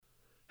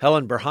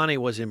Helen Berhane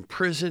was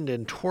imprisoned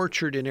and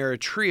tortured in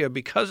Eritrea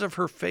because of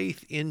her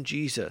faith in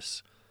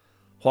Jesus.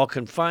 While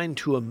confined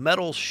to a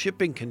metal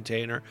shipping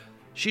container,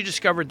 she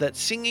discovered that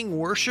singing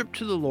worship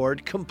to the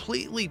Lord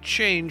completely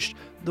changed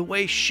the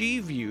way she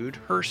viewed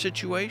her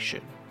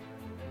situation.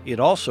 It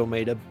also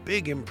made a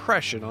big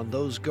impression on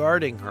those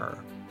guarding her.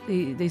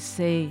 They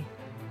say,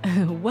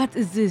 what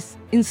is this?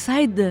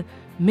 Inside the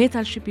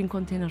metal shipping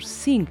container,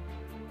 sing.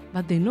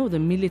 But they know the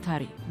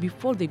military.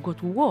 Before they go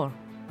to war,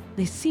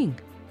 they sing.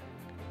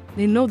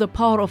 They know the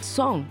power of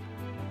song.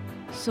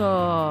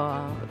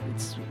 So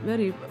it's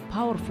very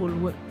powerful.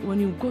 When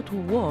you go to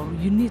war,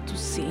 you need to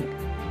sing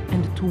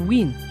and to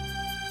win.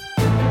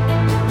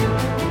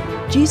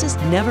 Jesus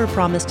never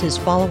promised his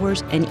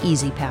followers an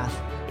easy path.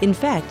 In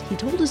fact, he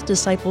told his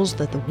disciples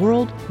that the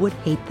world would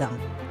hate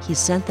them. He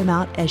sent them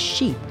out as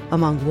sheep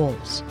among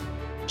wolves.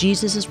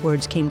 Jesus'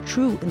 words came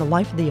true in the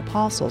life of the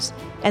apostles,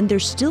 and they're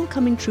still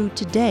coming true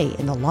today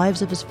in the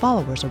lives of his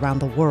followers around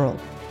the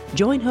world.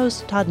 Join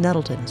host Todd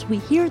Nettleton as we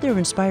hear their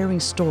inspiring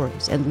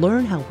stories and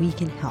learn how we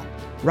can help.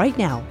 Right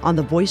now on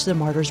the Voice of the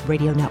Martyrs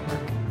Radio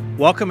Network.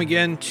 Welcome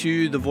again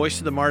to the Voice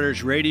of the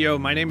Martyrs Radio.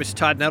 My name is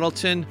Todd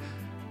Nettleton.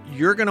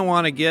 You're going to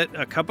want to get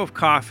a cup of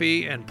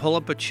coffee and pull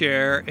up a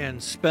chair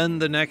and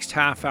spend the next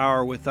half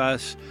hour with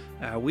us.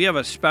 We have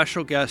a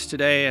special guest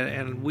today,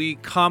 and we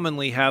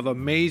commonly have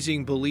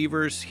amazing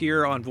believers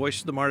here on Voice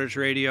of the Martyrs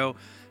Radio.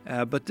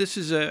 But this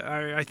is,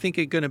 I think,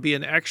 going to be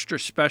an extra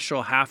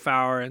special half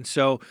hour. And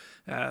so,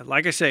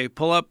 like I say,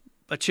 pull up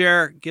a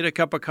chair, get a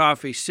cup of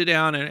coffee, sit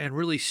down, and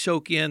really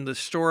soak in the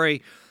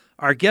story.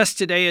 Our guest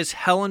today is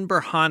Helen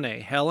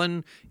Berhane.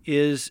 Helen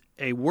is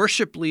a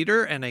worship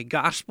leader and a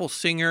gospel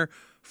singer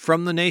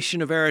from the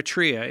nation of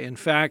Eritrea. In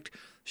fact,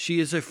 she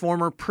is a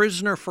former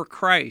prisoner for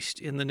Christ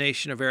in the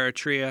nation of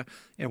Eritrea,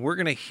 and we're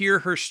going to hear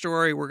her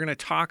story. We're going to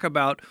talk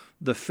about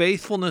the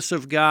faithfulness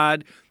of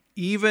God,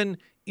 even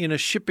in a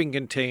shipping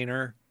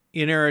container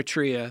in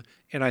Eritrea,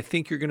 and I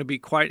think you're going to be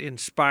quite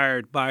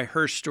inspired by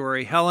her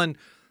story. Helen,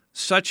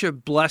 such a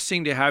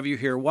blessing to have you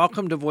here.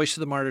 Welcome to Voice of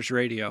the Martyrs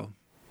Radio.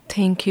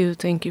 Thank you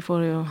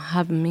for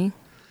having me.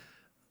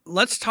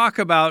 Let's talk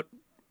about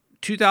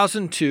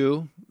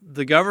 2002.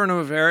 The governor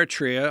of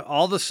Eritrea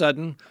all of a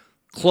sudden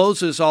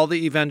closes all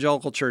the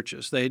evangelical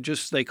churches. They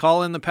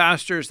call in the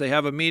pastors, they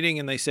have a meeting,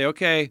 and they say,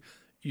 okay,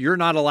 you're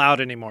not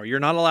allowed anymore. You're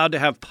not allowed to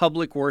have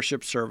public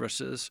worship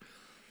services.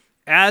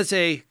 As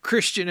a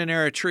Christian in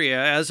Eritrea,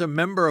 as a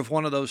member of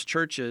one of those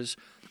churches,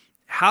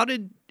 how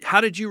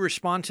did you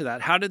respond to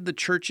that? How did the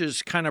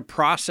churches kind of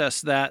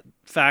process that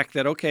fact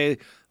that, okay,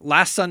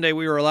 last Sunday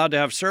we were allowed to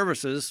have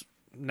services,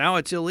 now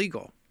it's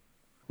illegal?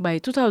 By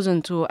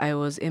 2002, I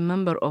was a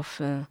member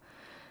of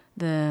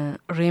the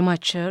Rhema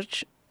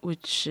Church,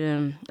 which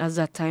at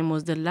that time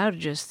was the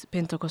largest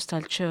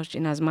Pentecostal church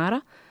in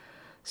Asmara.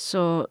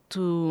 So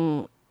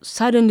to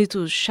suddenly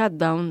to shut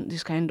down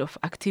this kind of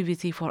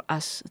activity for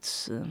us,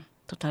 it's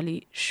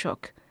totally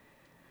shock.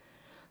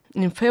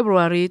 In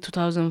February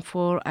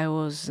 2004, I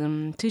was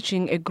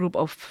teaching a group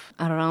of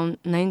around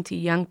 90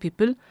 young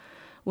people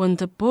when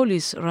the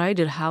police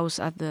raided house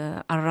at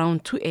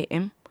around 2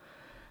 a.m.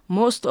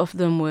 Most of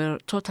them were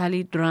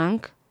totally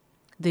drunk.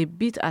 They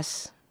beat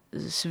us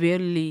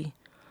severely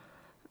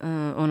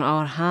on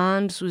our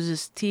hands with a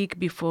stick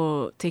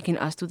before taking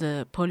us to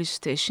the police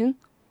station.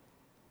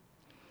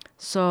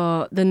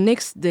 So the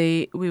next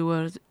day we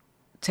were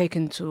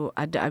taken to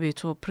Adda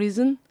Abeto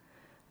prison.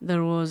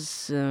 There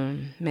was,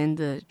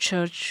 the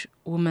church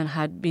woman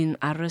had been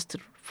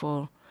arrested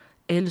for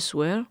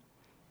elsewhere.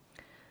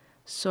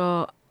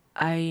 So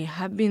I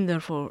have been there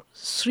for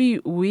 3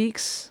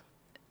 weeks.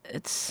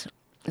 It's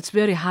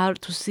very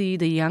hard to see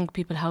the young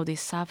people, how they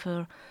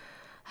suffer,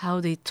 how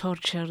they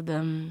torture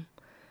them.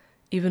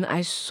 Even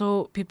I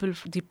saw people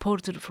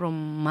deported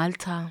from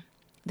Malta.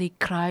 They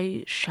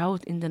cry,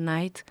 shout in the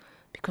night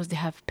because they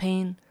have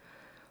pain.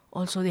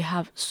 Also, they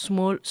have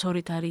small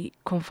solitary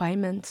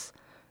confinements.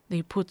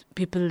 They put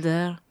people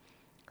there.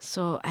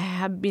 So I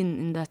have been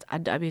in that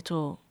Adda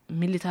Abeto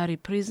military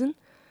prison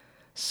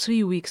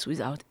 3 weeks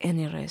without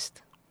any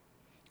rest.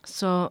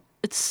 So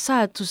it's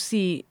sad to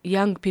see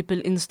young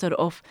people, instead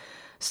of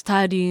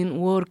studying,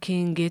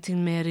 working,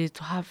 getting married,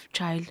 to have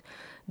child,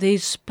 they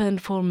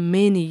spend for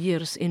many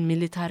years in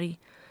military.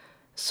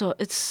 So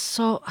it's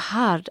so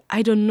hard.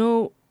 I don't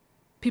know,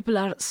 people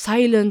are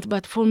silent,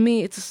 but for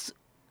me it's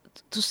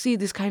to see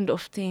this kind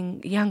of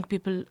thing, young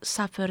people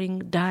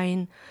suffering,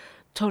 dying,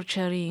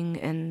 torturing,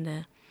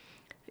 and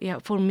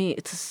for me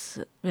it's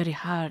very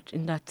hard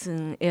in that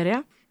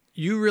area.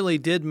 You really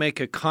did make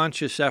a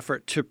conscious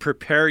effort to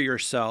prepare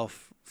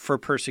yourself for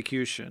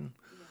persecution.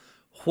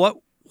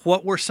 What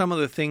were some of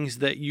the things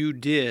that you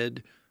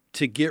did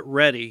to get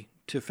ready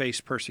to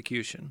face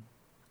persecution?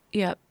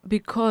 Yeah,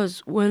 because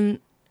when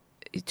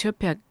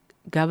Ethiopia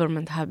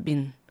government have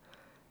been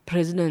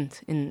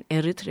president in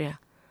Eritrea,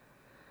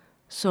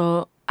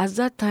 so at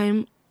that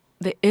time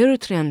the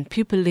Eritrean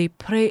people, they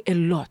pray a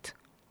lot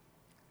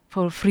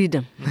for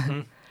freedom.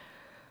 Mm-hmm.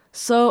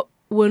 So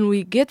when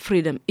we get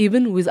freedom,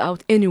 even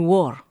without any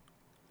war,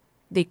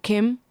 they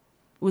came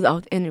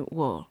without any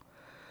war.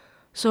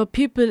 So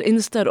people,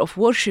 instead of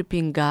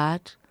worshiping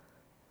God,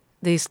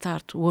 they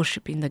start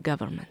worshiping the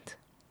government.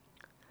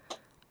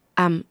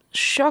 I'm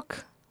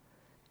shocked.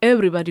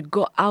 Everybody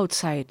go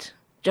outside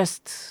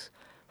just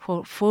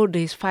for 4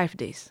 days, 5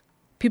 days.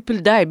 People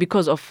die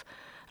because of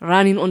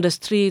running on the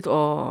street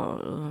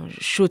or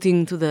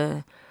shooting to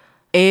the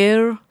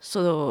air,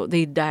 so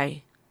they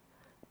die.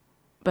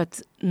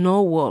 But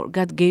no war.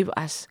 God gave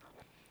us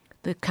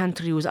the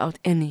country without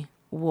any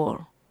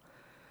war.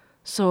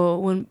 So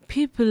when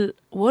people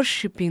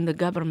worshiping the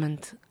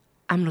government,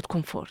 I'm not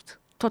comfort,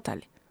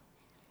 totally.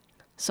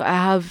 So I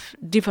have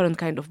different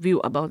kind of view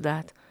about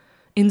that.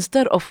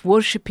 Instead of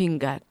worshiping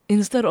God,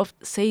 instead of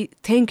say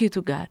thank you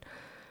to God,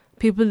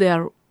 people, they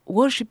are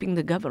worshiping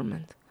the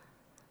government.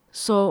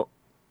 So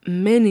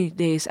many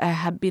days I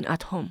have been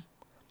at home.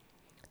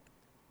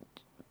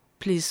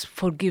 Please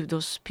forgive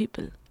those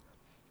people.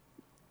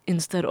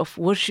 Instead of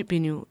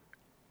worshiping you,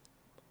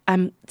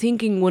 I'm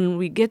thinking when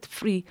we get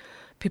free,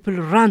 people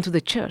run to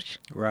the church.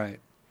 Right.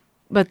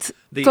 But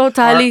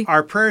totally...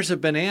 Our prayers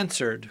have been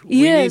answered. Yes.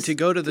 We need to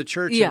go to the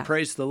church and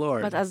praise the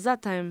Lord. But at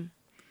that time,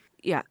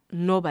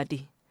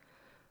 nobody.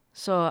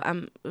 So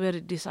I'm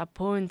very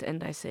disappointed,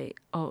 and I say,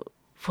 oh,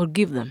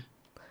 forgive them.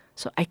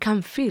 So I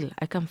can feel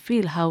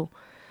how,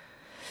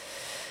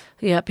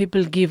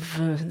 people give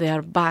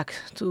their back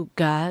to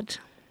God.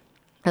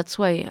 That's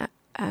why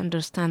I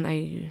understand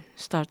I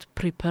start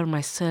prepare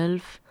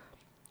myself.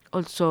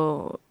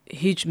 Also,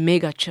 huge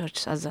mega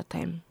church at that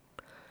time.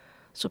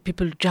 So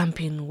people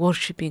jumping,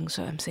 worshiping.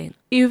 So I'm saying,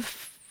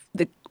 if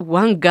the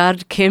one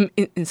guard came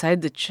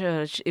inside the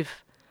church,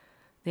 if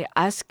they're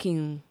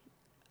asking,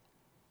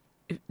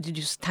 did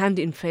you stand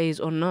in faith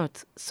or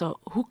not? So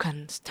who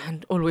can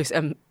stand? Always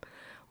I'm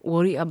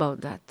worry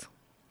about that.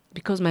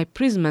 Because my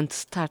imprisonment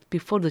start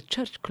before the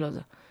church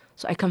closed.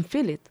 So I can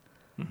feel it.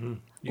 Mm-hmm.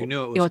 You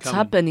knew it was what's coming.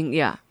 Happening,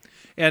 yeah.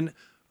 And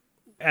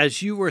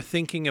as you were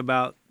thinking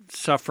about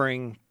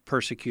suffering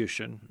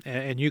persecution,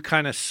 and you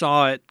kind of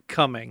saw it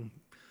coming,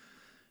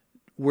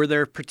 were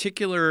there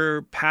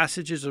particular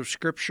passages of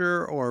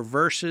Scripture or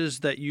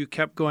verses that you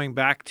kept going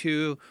back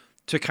to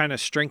kind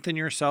of strengthen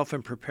yourself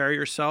and prepare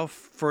yourself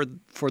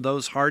for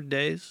those hard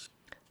days?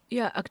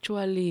 Yeah,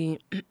 actually,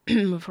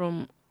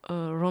 from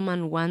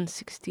Romans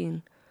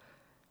 1:16,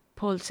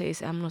 Paul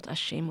says, I'm not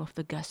ashamed of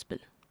the gospel.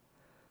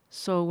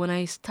 So when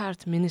I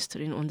start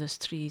ministering on the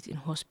street, in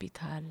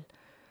hospital,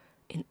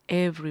 in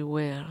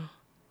everywhere,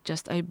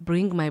 just I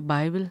bring my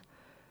Bible,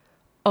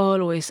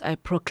 always I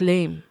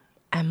proclaim,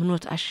 I'm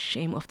not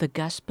ashamed of the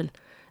gospel.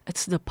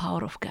 It's the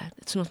power of God.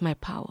 It's not my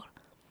power.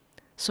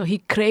 So he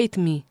created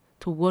me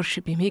to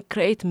worship him. He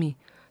created me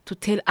to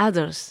tell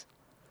others,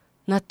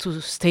 not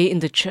to stay in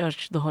the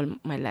church the whole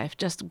my life.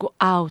 Just go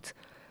out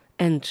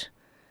and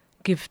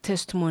give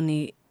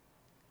testimony,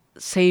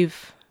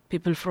 save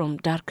people from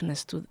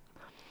darkness to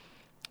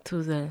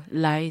the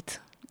light.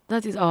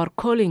 That is our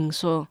calling.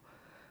 So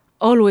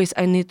always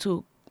I need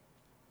to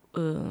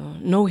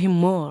know him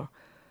more.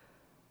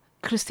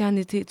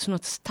 Christianity, it's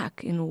not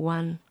stuck in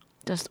one.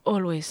 Just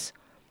always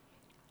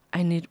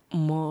I need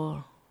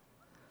more.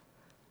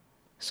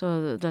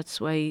 So that's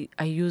why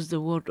I use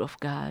the word of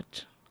God.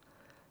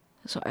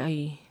 So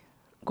I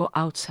go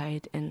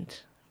outside and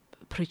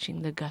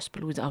preaching the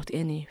gospel without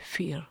any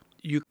fear.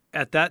 You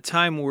at that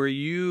time, were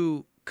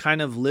you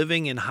kind of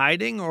living in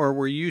hiding, or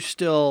were you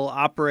still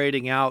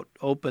operating out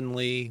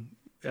openly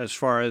as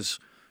far as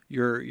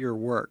your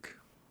work?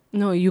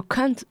 No, you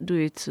can't do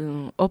it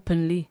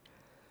openly.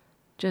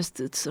 Just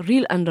it's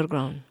real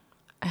underground.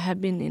 I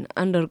have been in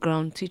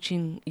underground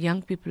teaching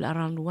young people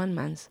around 1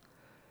 month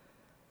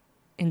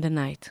in the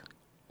night.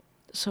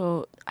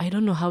 So I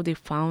don't know how they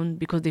found,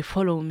 because they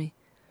follow me.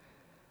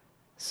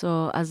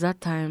 So at that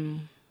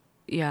time,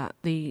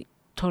 they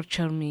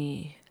torture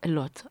me a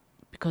lot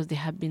because they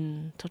have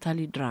been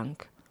totally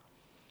drunk.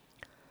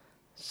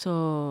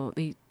 So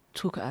they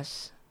took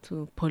us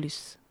to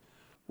police.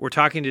 We're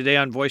talking today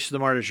on Voice of the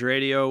Martyrs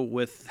Radio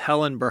with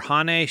Helen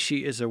Berhane.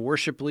 She is a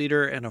worship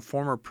leader and a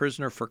former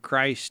prisoner for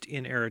Christ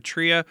in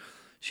Eritrea.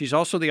 She's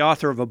also the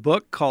author of a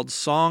book called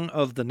Song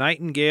of the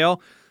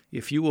Nightingale.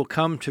 If you will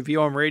come to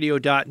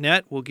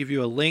vomradio.net, we'll give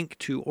you a link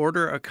to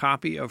order a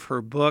copy of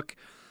her book.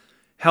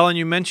 Helen,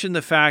 you mentioned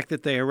the fact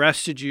that they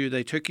arrested you,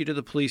 they took you to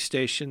the police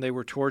station, they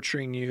were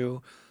torturing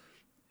you.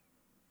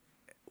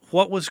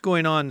 What was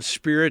going on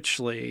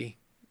spiritually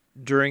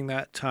during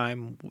that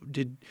time?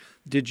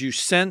 Did you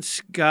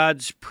sense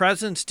God's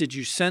presence? Did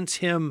you sense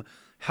him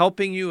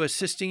helping you,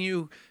 assisting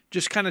you?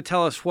 Just kind of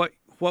tell us what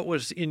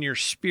was in your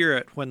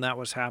spirit when that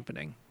was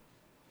happening.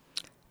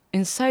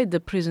 Inside the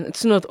prison,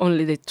 it's not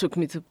only they took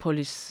me to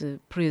police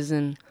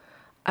prison.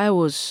 I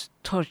was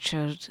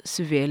tortured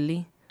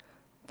severely.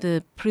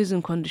 The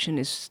prison condition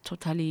is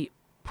totally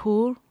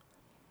poor.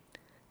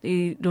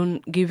 They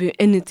don't give you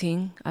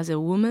anything as a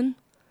woman.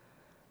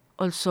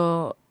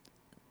 Also,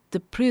 the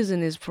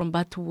prison is from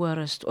bad to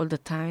worst all the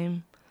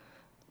time.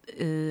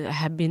 I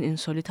have been in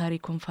solitary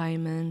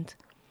confinement.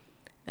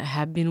 I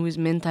have been with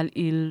mental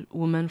ill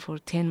women for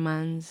 10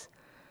 months.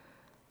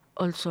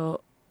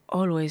 Also,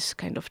 always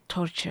kind of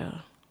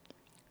torture.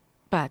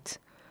 But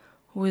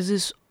with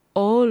this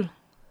all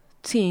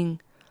thing,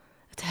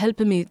 it helped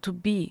me to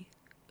be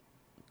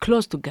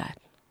close to God,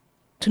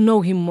 to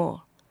know Him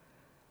more.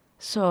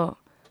 So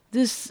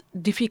this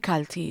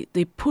difficulty,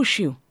 they push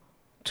you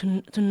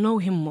to know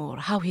Him more,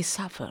 how He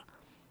suffered,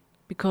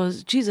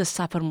 because Jesus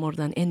suffered more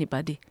than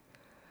anybody.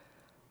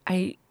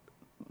 I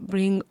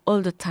bring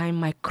all the time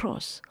my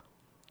cross,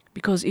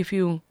 because if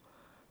you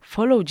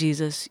follow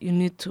Jesus, you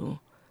need to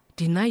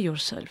deny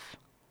yourself.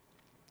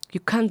 You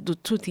can't do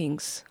two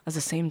things at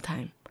the same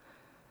time.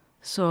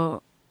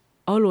 So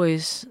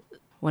always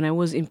when I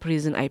was in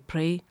prison, I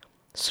pray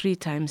 3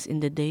 times in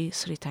the day,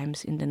 3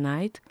 times in the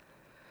night.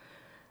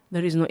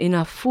 There is not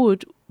enough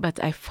food,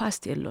 but I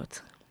fast a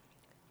lot.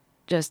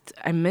 Just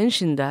I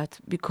mention that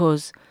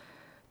because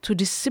to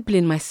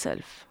discipline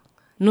myself,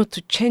 not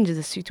to change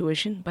the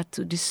situation, but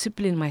to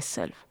discipline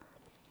myself.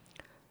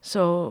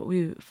 So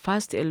we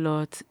fast a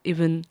lot.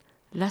 Even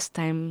last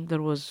time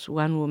there was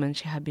one woman,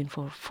 she had been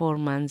for 4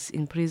 months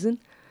in prison.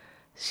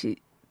 She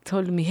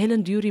told me,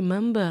 Helen, do you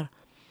remember?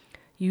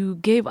 You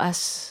gave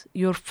us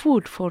your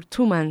food for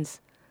 2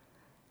 months.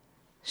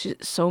 She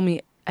saw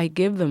me, I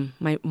gave them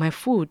my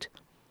food.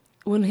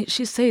 When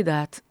she said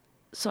that,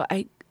 so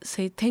I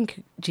say, thank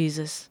you,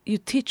 Jesus. You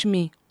teach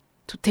me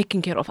to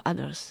taking care of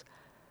others.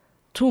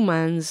 2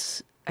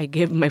 months, I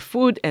gave my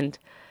food, and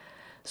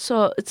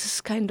so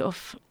it's kind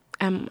of,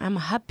 I'm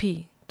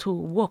happy to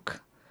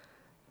walk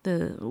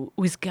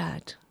with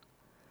God.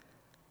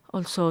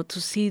 Also to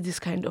see this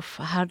kind of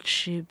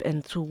hardship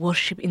and to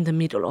worship in the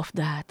middle of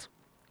that.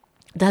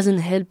 Doesn't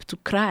help to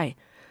cry.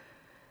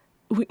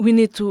 We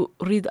need to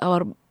read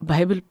our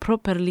Bible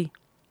properly,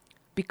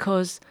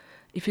 because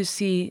if you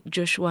see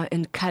Joshua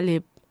and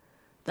Caleb,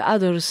 the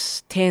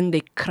others 10,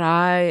 they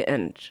cry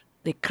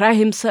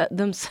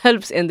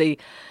themselves, and they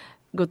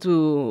go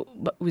to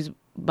with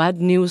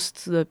bad news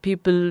to the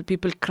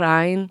people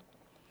crying,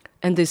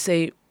 and they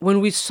say, when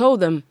we saw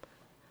them,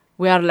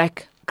 we are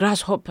like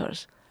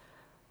grasshoppers.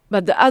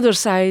 But the other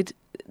side,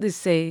 they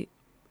say,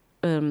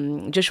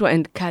 Joshua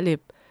and Caleb,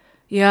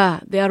 yeah,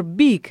 they are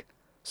big,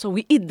 so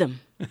we eat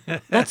them.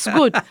 That's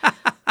good.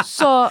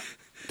 So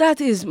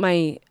that is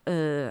my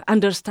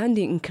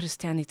understanding in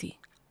Christianity.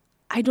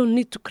 I don't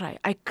need to cry.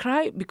 I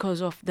cry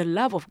because of the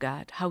love of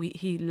God, how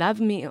he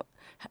loved me,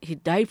 He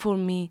died for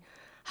me,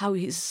 how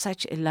He is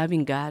such a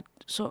loving God.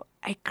 So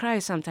I cry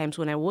sometimes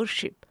when I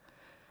worship.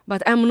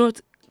 But I'm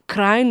not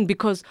crying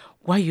because,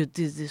 why you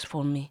did this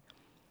for me?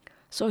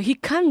 So He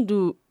can't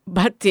do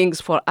bad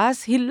things for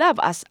us. He loves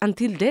us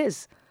until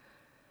death.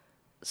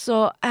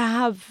 So I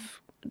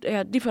have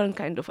a different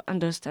kind of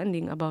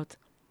understanding about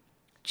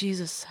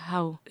Jesus,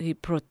 how He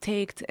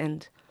protects,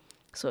 and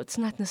so it's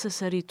not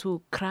necessary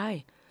to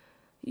cry.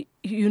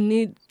 You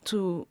need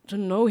to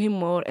know Him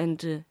more,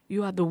 and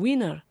you are the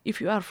winner.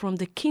 If you are from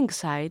the king's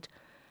side,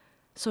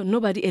 so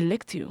nobody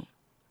elect you.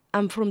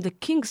 I'm from the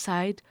king's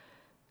side,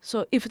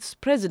 so if it's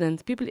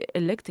president, people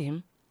elect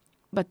him,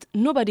 but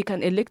nobody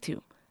can elect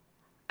you.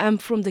 I'm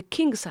from the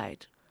king's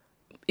side.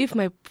 If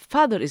my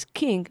father is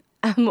king,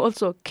 I'm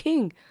also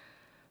king.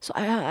 So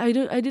I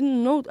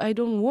didn't know. I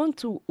don't want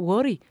to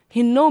worry.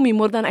 He know me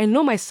more than I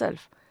know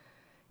myself.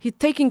 He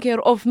taking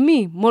care of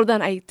me more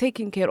than I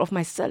taking care of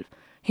myself.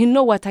 He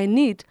know what I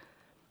need.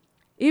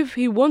 If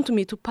He want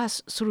me to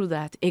pass through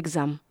that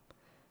exam,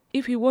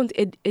 if He want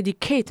to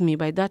educate me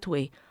by that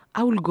way,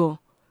 I will go.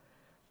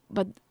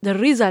 But the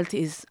result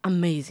is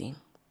amazing.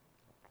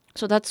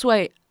 So that's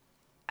why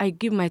I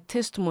give my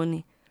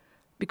testimony,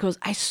 because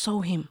I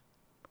saw Him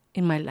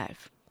in my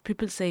life.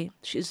 People say,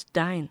 she's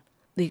dying.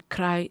 They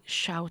cry,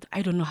 shout.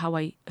 I don't know how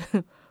I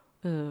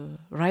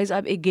rise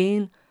up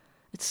again.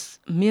 It's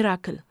a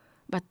miracle.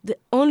 But the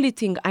only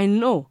thing I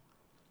know,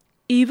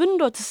 even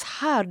though it's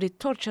hard, they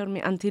torture me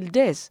until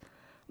death,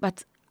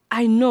 but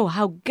I know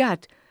how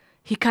God,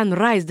 He can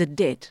rise the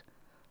dead.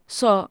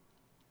 So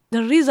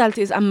the result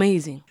is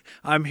amazing.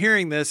 I'm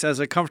hearing this as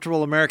a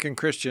comfortable American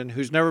Christian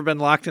who's never been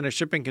locked in a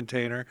shipping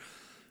container.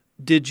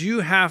 Did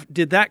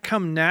that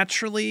come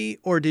naturally,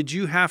 or did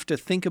you have to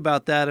think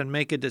about that and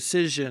make a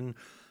decision?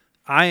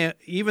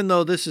 Even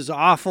though this is an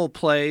awful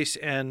place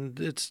and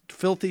it's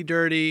filthy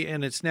dirty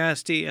and it's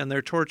nasty and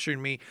they're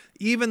torturing me,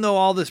 even though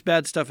all this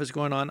bad stuff is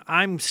going on,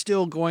 I'm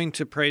still going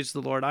to praise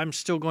the Lord. I'm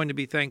still going to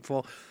be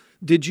thankful.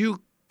 Did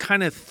you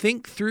kind of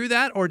think through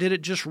that, or did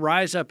it just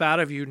rise up out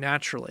of you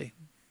naturally?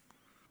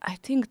 I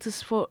think this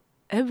is for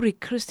every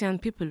Christian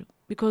people,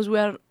 because we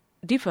are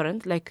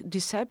different, like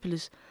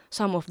disciples.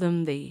 Some of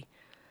them, they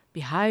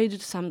hide,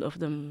 some of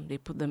them, they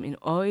put them in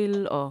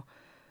oil, or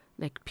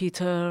like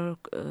Peter,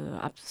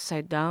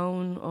 upside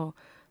down.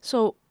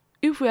 So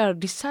if we are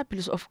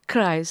disciples of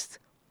Christ,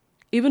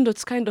 even though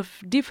it's kind of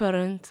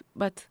different,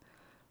 but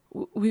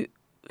we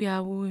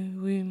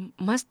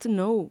must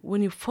know,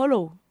 when you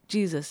follow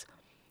Jesus,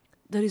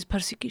 there is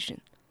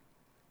persecution.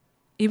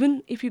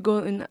 Even if you go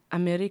in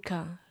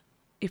America,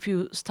 if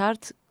you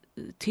start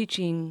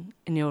teaching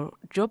in your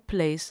job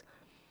place,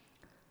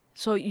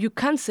 so you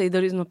can't say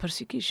there is no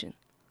persecution.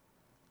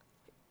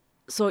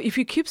 So if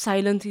you keep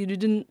silent, you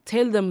didn't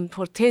tell them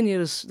for 10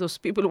 years, those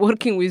people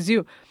working with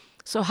you.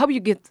 So how you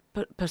get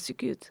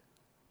persecuted?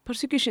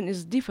 Persecution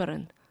is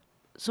different.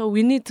 So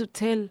we need to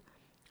tell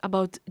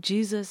about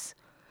Jesus.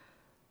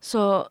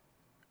 So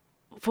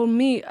for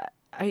me,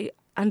 I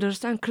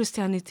understand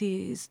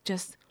Christianity is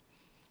just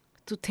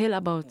to tell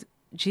about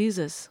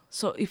Jesus.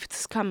 So if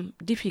it's come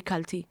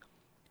difficulty,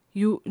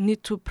 you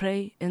need to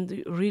pray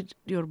and read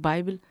your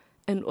Bible,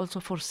 and also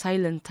for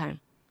silent time.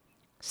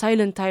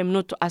 Silent time,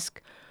 not to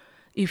ask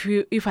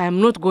if I am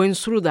not going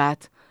through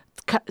that,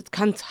 it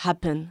can't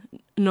happen.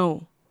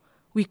 No,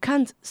 we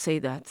can't say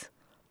that.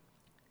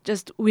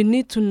 Just we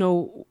need to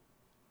know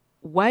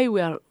why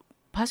we are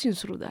passing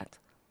through that.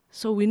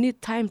 So we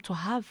need time to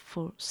have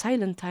for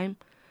silent time,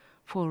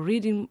 for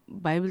reading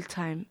Bible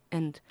time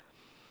and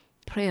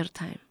prayer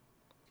time.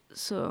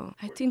 So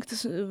I think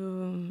this is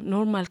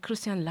normal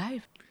Christian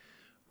life.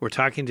 We're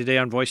talking today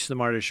on Voice of the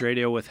Martyrs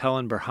Radio with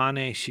Helen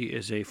Berhane. She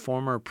is a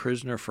former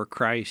prisoner for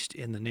Christ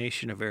in the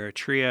nation of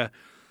Eritrea.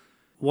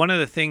 One of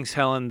the things,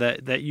 Helen,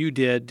 that you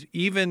did,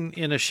 even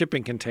in a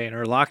shipping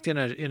container, locked in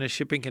a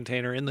shipping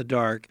container in the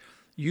dark,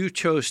 you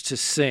chose to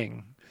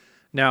sing.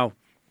 Now,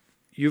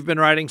 you've been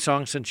writing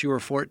songs since you were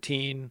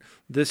 14.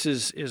 This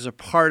is a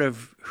part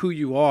of who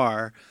you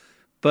are.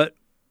 But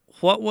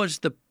what was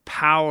the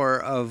power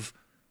of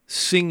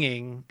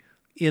singing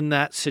in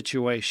that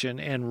situation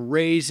and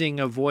raising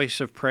a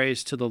voice of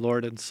praise to the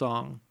Lord in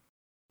song?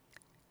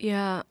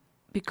 Yeah,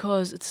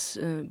 because it's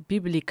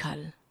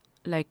biblical.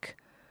 Like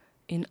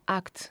in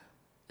Acts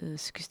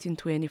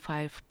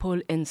 16:25,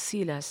 Paul and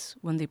Silas,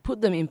 when they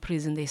put them in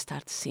prison, they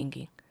start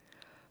singing.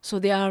 So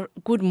they are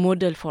good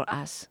model for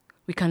us.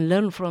 We can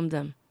learn from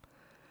them.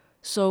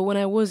 So when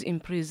I was in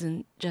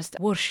prison, just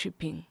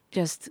worshiping,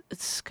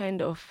 it's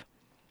kind of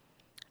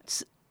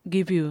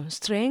give you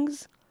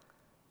strength.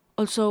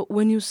 Also,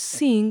 when you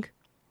sing,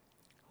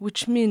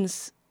 which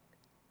means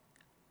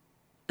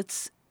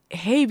it's a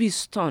heavy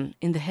stone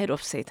in the head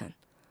of Satan.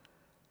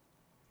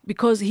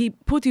 Because he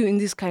put you in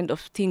this kind of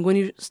thing. When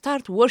you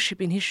start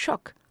worshiping, he's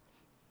shocked.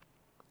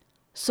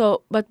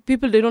 So, but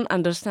people, they don't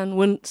understand.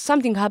 When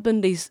something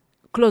happened, they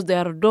close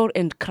their door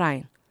and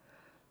crying.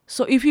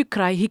 So if you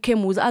cry, he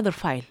came with other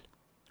file.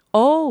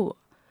 Oh,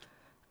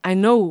 I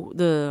know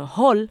the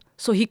whole,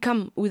 so he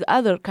come with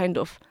other kind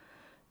of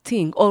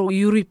thing. Or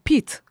you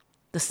repeat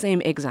the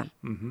same exam.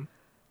 Mm-hmm.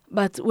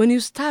 But when you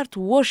start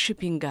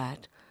worshiping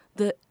God,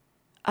 the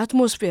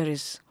atmosphere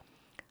is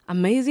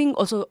amazing.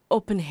 Also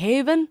open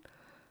heaven.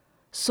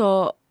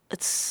 So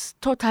it's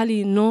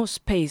totally no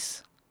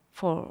space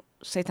for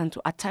Satan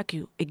to attack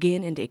you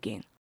again and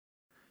again.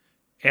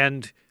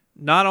 And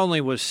not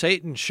only was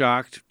Satan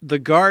shocked, the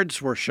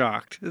guards were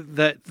shocked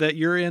that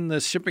you're in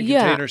the shipping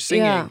container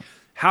singing.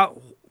 Yeah.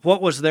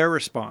 What was their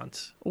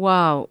response?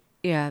 Wow.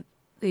 Yeah.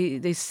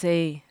 They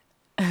say,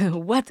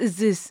 what is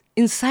this?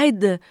 Inside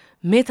the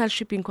metal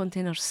shipping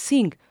container,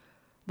 sing.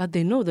 But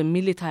they know the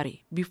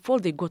military. Before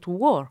they go to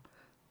war,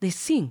 they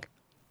sing.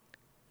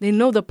 They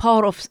know the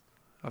power of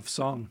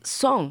song.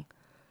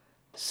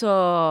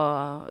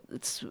 So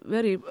it's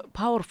very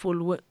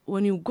powerful.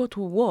 When you go to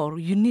war,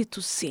 you need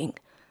to sing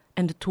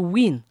and to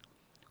win.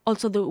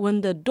 Also,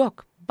 when the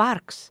dog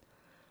barks,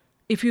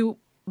 if you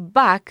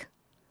bark,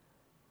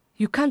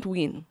 you can't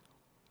win.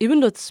 Even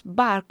though it's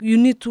bark, you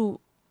need to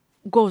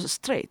go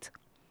straight.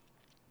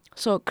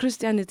 So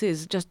Christianity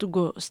is just to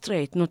go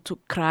straight, not to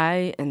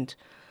cry and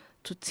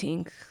to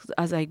think.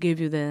 As I gave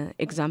you the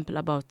example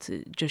about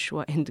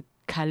Joshua and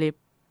Caleb,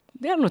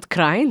 they are not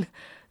crying.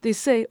 They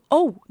say,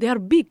 oh, they are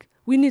big.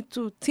 We need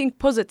to think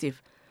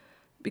positive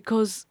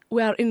because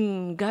we are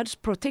in God's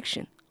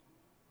protection.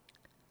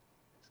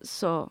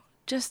 So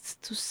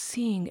just to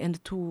sing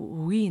and to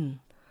win,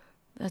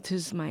 that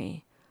is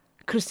my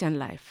Christian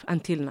life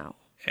until now.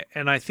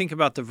 And I think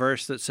about the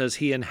verse that says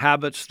he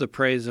inhabits the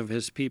praise of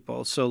his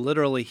people. So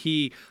literally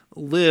he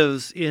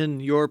lives in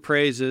your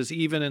praises,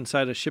 even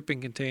inside a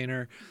shipping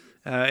container.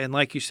 And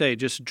like you say,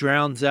 just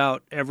drowns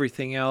out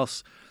everything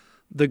else.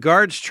 The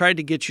guards tried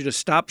to get you to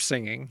stop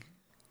singing.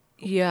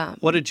 Yeah.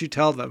 What did you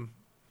tell them?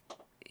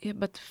 Yeah,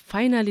 but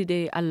finally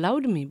they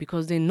allowed me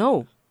because they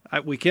know.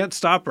 We can't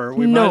stop her.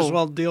 We might as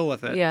well deal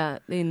with it. Yeah,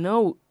 they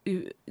know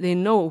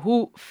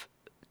who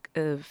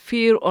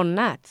fear or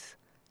not.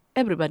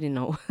 Everybody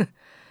know.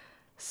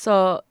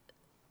 So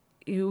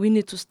we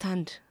need to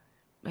stand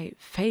by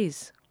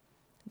faith.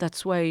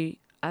 That's why,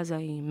 as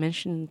I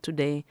mentioned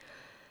today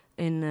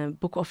in the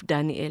book of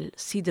Daniel,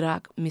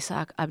 Shadrach,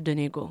 Meshach,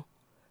 Abednego,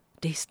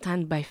 they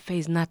stand by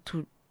faith, not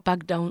to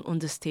back down on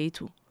the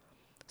statue.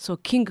 So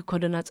King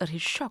Nebuchadnezzar,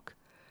 he's shocked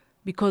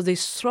because they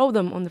throw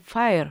them on the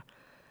fire.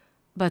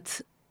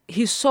 But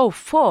he saw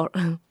 4.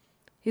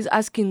 He's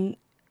asking,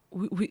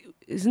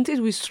 isn't it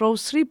we throw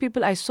 3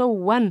 people? I saw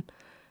 1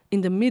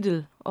 in the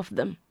middle of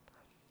them.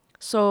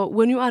 So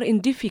when you are in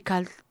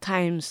difficult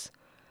times,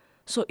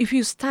 so if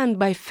you stand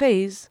by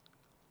faith,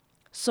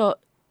 so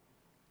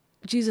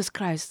Jesus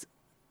Christ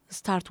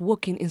start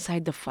walking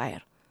inside the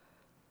fire.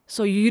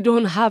 So you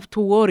don't have to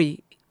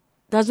worry.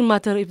 Doesn't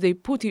matter if they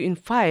put you in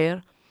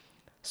fire,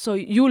 so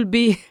you'll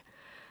be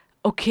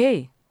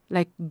okay,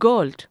 like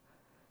gold.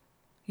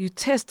 You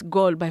test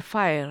gold by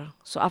fire,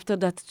 so after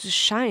that it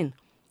shine.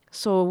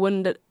 So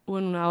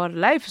when our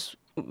lives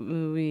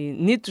we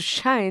need to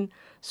shine,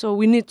 so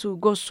we need to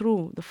go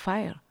through the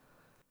fire.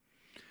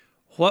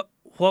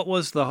 What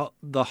was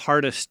the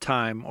hardest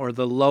time or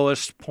the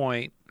lowest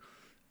point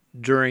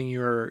during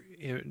your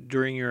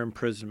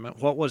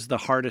imprisonment? What was the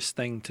hardest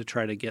thing to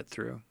try to get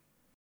through?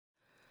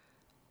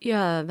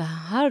 Yeah, the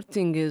hard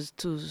thing is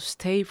to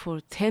stay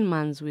for 10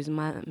 months with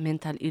my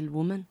mental ill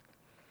woman.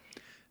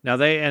 Now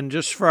and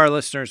just for our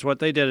listeners, what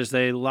they did is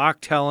they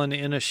locked Helen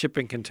in a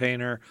shipping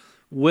container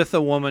with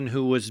a woman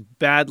who was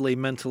badly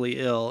mentally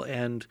ill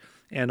and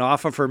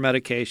off of her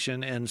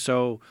medication. And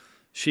so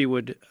she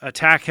would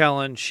attack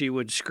Helen. She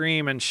would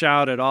scream and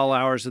shout at all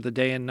hours of the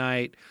day and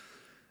night.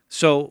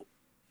 So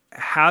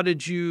how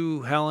did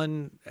you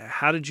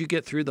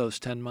get through those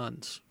 10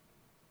 months?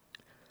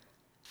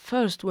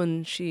 First,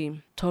 when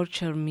she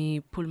tortured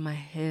me, pulled my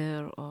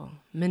hair, or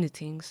many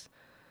things,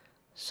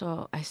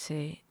 so I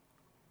say,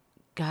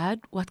 God,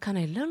 what can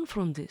I learn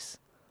from this?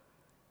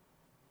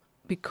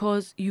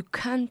 Because you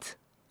can't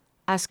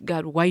ask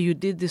God why you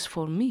did this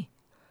for me.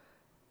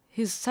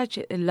 He's such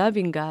a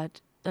loving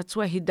God. That's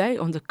why he died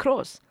on the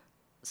cross.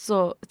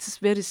 So it's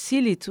very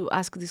silly to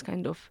ask this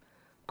kind of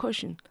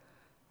question.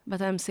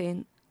 But I'm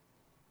saying,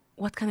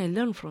 what can I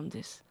learn from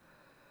this?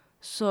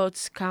 So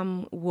it's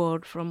come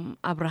word from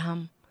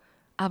Abraham.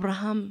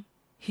 Abraham,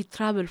 he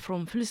traveled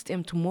from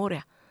Philistine to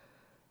Moriah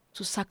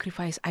to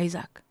sacrifice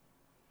Isaac.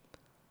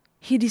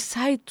 He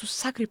decided to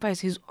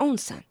sacrifice his own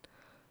son.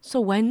 So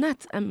why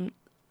not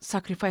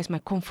sacrifice my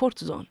comfort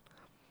zone?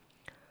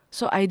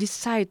 So I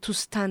decide to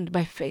stand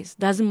by faith.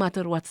 Doesn't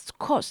matter what it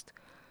cost.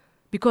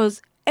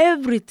 Because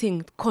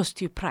everything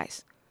costs you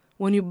price.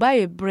 When you buy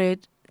a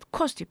bread, it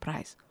costs you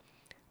price.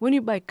 When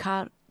you buy a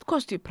car, it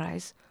costs you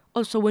price.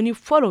 Also, when you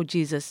follow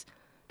Jesus,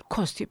 it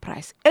costs you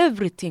price.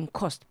 Everything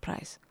costs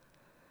price.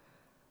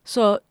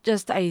 So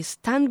just I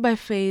stand by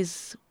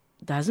faith.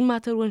 Doesn't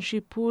matter when she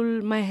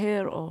pull my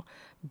hair or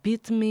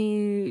beat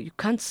me. You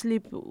can't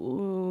sleep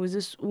with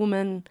this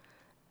woman.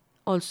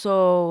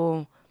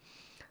 Also,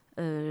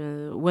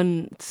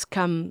 when it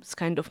comes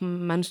kind of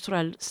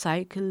menstrual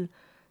cycle,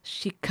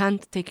 she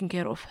can't take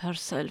care of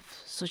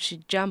herself. So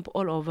she jump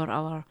all over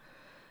our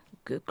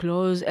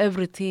clothes,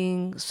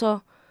 everything.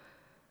 So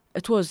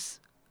it was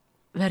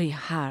very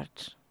hard.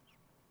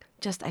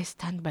 Just I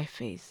stand by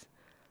faith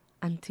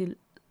until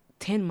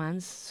 10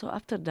 months. So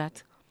after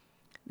that,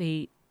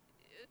 they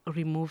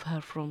remove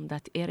her from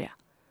that area.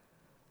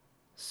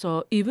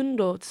 So even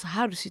though it's a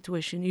hard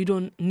situation, you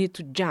don't need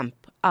to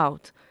jump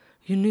out.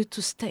 You need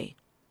to stay.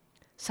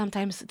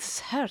 Sometimes it's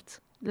hurt,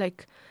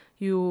 like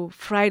you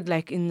fried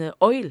like in the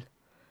oil.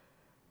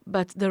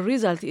 But the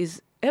result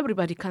is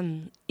everybody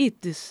can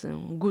eat this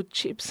good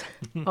chips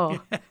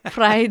or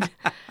fried.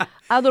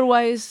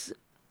 Otherwise,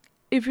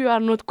 if you are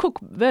not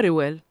cooked very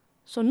well,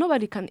 so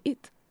nobody can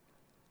eat.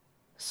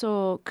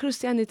 So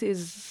Christianity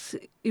is,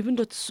 even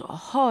though it's so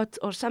hot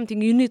or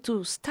something, you need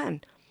to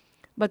stand.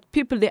 But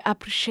people, they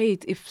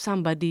appreciate if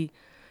somebody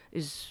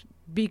is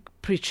big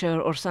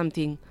preacher or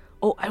something.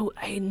 Oh,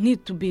 I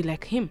need to be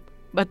like him.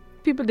 But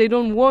people, they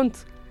don't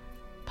want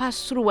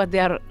pass through what they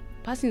are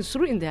passing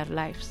through in their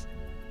lives.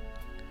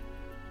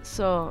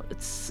 So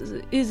it's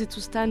easy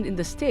to stand in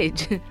the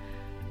stage,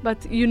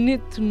 but you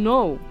need to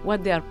know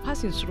what they are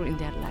passing through in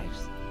their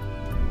lives.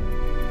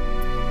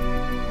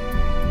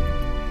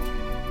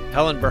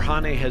 Helen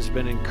Berhane has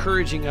been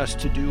encouraging us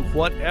to do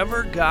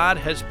whatever God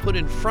has put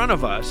in front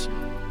of us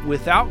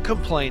without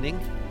complaining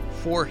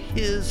for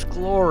His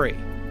glory.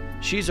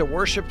 She's a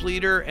worship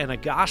leader and a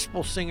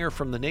gospel singer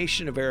from the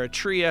nation of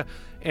Eritrea,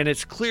 and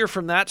it's clear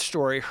from that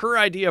story her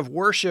idea of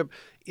worship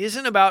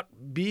isn't about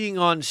being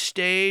on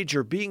stage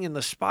or being in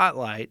the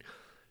spotlight.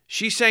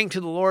 She sang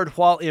to the Lord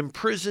while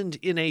imprisoned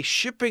in a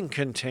shipping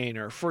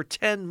container for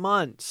 10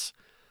 months.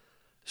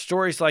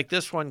 Stories like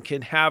this one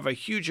can have a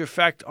huge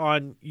effect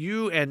on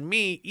you and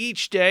me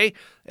each day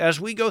as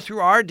we go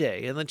through our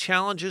day and the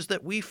challenges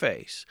that we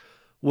face.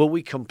 Will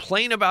we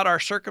complain about our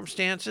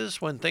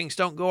circumstances when things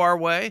don't go our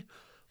way?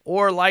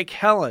 Or like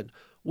Helen,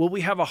 will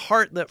we have a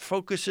heart that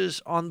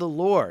focuses on the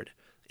Lord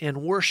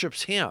and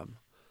worships Him?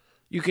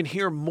 You can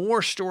hear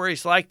more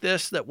stories like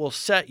this that will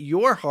set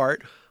your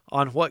heart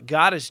on what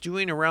God is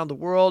doing around the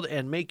world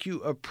and make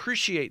you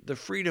appreciate the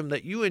freedom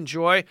that you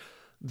enjoy.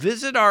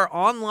 Visit our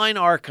online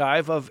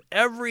archive of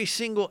every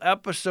single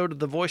episode of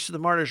the Voice of the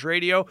Martyrs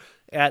Radio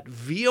at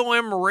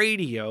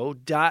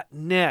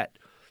vomradio.net.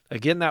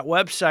 Again, that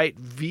website,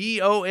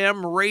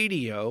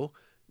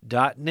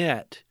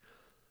 vomradio.net.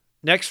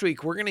 Next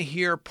week, we're going to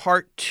hear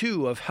part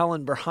 2 of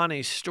Helen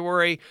Berhane's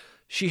story.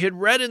 She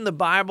had read in the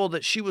Bible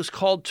that she was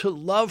called to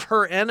love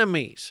her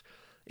enemies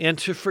and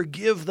to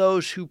forgive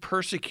those who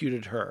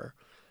persecuted her.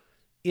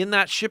 In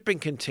that shipping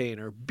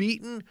container,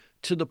 beaten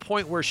to the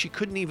point where she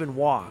couldn't even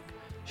walk,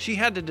 she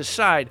had to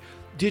decide,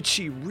 did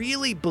she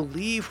really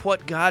believe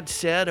what God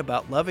said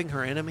about loving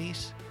her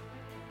enemies?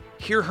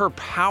 Hear her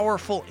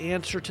powerful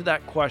answer to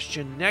that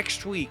question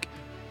next week,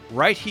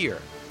 right here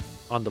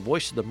on the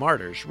Voice of the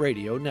Martyrs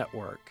Radio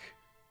Network.